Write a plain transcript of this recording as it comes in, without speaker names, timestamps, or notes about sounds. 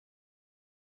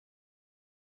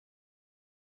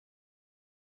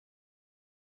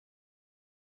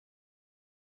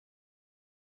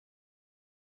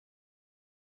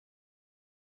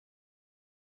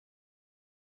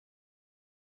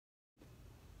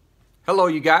Hello,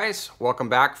 you guys. Welcome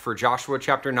back for Joshua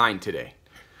chapter 9 today.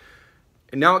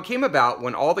 And now it came about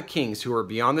when all the kings who were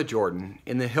beyond the Jordan,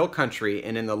 in the hill country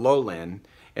and in the lowland,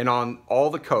 and on all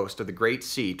the coast of the great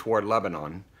sea toward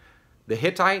Lebanon, the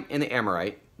Hittite and the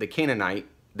Amorite, the Canaanite,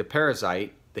 the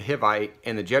Perizzite, the Hivite,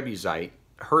 and the Jebusite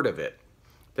heard of it,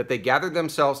 that they gathered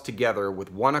themselves together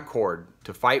with one accord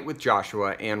to fight with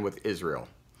Joshua and with Israel.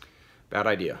 Bad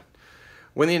idea.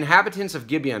 When the inhabitants of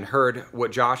Gibeon heard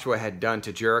what Joshua had done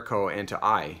to Jericho and to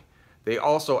Ai, they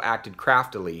also acted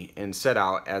craftily and set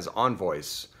out as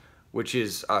envoys, which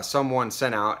is someone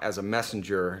sent out as a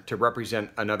messenger to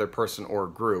represent another person or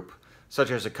group,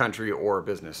 such as a country or a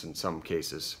business in some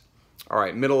cases. All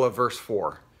right, middle of verse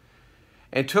 4.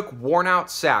 And took worn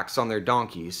out sacks on their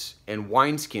donkeys, and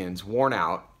wineskins worn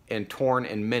out and torn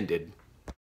and mended,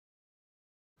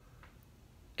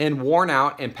 and worn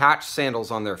out and patched sandals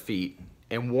on their feet,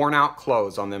 and worn out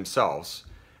clothes on themselves,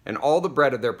 and all the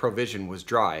bread of their provision was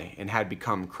dry and had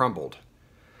become crumbled.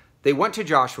 They went to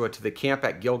Joshua to the camp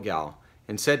at Gilgal,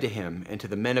 and said to him and to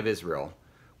the men of Israel,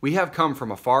 We have come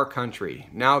from a far country.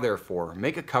 Now therefore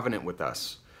make a covenant with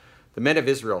us. The men of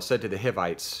Israel said to the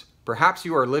Hivites, Perhaps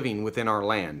you are living within our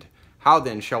land. How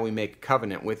then shall we make a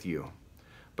covenant with you?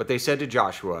 But they said to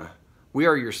Joshua, We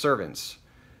are your servants.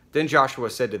 Then Joshua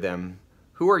said to them,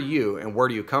 Who are you and where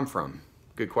do you come from?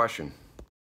 Good question.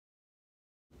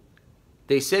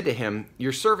 They said to him,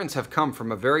 Your servants have come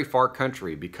from a very far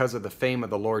country because of the fame of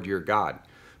the Lord your God.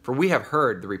 For we have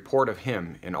heard the report of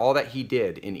him and all that he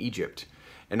did in Egypt,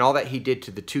 and all that he did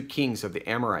to the two kings of the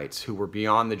Amorites who were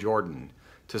beyond the Jordan,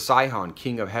 to Sihon,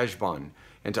 king of Heshbon,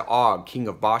 and to Og, king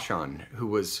of Bashan, who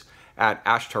was at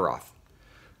Ashtaroth.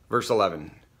 Verse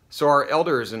 11. So our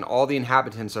elders and all the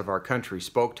inhabitants of our country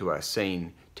spoke to us,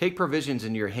 saying, Take provisions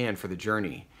in your hand for the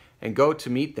journey, and go to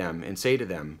meet them, and say to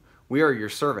them, We are your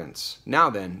servants. Now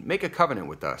then, make a covenant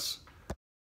with us.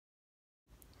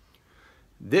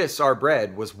 This our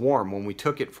bread was warm when we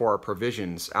took it for our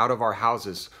provisions out of our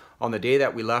houses on the day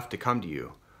that we left to come to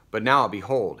you. But now,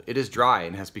 behold, it is dry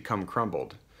and has become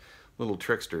crumbled. Little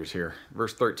tricksters here.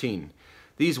 Verse 13.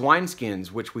 These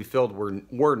wineskins which we filled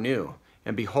were new,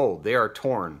 and behold, they are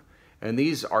torn. And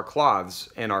these our cloths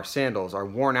and our sandals are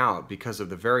worn out because of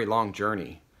the very long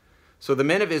journey. So the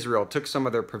men of Israel took some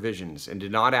of their provisions and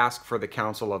did not ask for the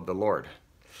counsel of the Lord.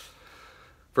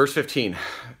 Verse 15,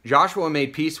 Joshua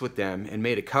made peace with them and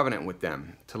made a covenant with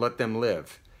them to let them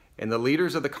live. And the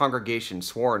leaders of the congregation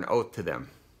swore an oath to them.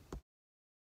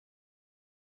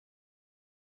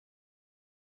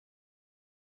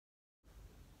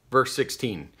 Verse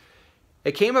 16,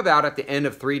 It came about at the end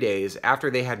of 3 days after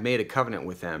they had made a covenant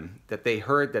with them that they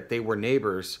heard that they were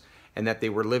neighbors and that they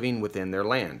were living within their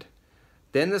land.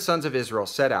 Then the sons of Israel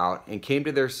set out and came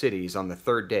to their cities on the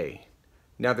 3rd day.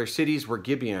 Now their cities were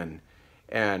Gibeon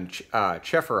and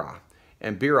Chephirah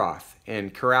and Beeroth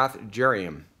and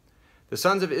Kirath-Jearim. The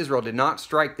sons of Israel did not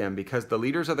strike them because the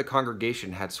leaders of the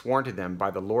congregation had sworn to them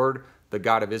by the Lord, the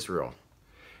God of Israel.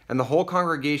 And the whole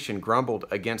congregation grumbled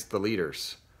against the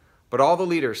leaders. But all the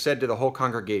leaders said to the whole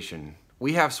congregation,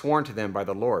 We have sworn to them by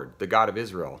the Lord, the God of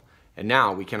Israel, and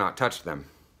now we cannot touch them.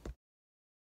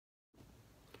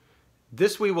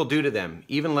 This we will do to them,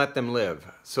 even let them live,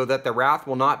 so that the wrath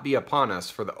will not be upon us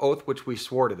for the oath which we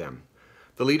swore to them.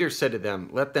 The leaders said to them,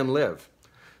 Let them live.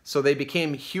 So they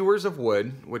became hewers of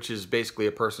wood, which is basically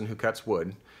a person who cuts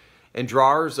wood, and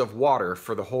drawers of water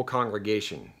for the whole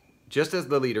congregation, just as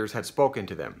the leaders had spoken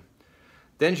to them.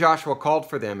 Then Joshua called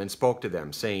for them and spoke to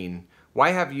them, saying, Why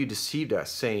have you deceived us,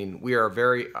 saying, We are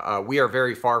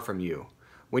very far from you,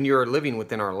 when you are living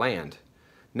within our land?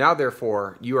 Now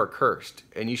therefore you are cursed,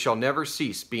 and you shall never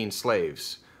cease being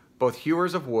slaves, both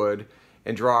hewers of wood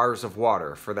and drawers of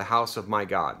water for the house of my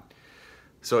God.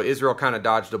 So Israel kind of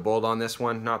dodged a bullet on this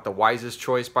one. Not the wisest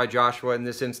choice by Joshua in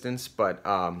this instance, but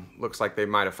looks like they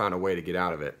might have found a way to get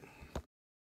out of it.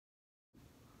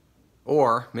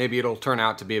 Or maybe it'll turn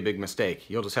out to be a big mistake.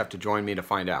 You'll just have to join me to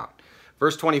find out.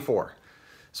 Verse 24.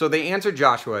 So they answered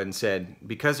Joshua and said,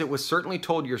 Because it was certainly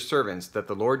told your servants that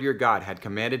the Lord your God had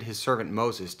commanded his servant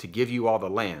Moses to give you all the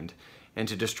land, and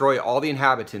to destroy all the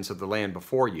inhabitants of the land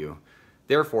before you.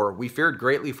 Therefore we feared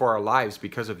greatly for our lives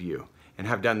because of you, and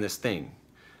have done this thing.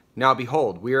 Now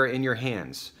behold, we are in your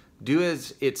hands. Do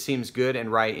as it seems good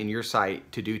and right in your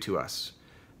sight to do to us.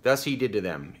 Thus he did to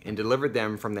them, and delivered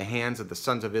them from the hands of the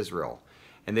sons of Israel,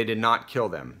 and they did not kill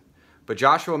them. But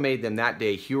Joshua made them that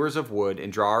day hewers of wood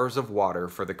and drawers of water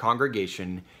for the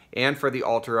congregation and for the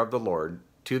altar of the Lord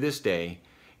to this day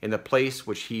in the place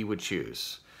which he would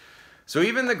choose. So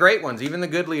even the great ones, even the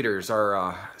good leaders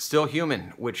are still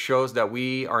human, which shows that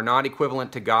we are not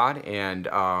equivalent to God and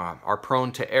are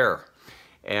prone to error.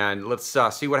 And let's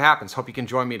see what happens. Hope you can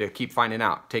join me to keep finding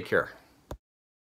out. Take care.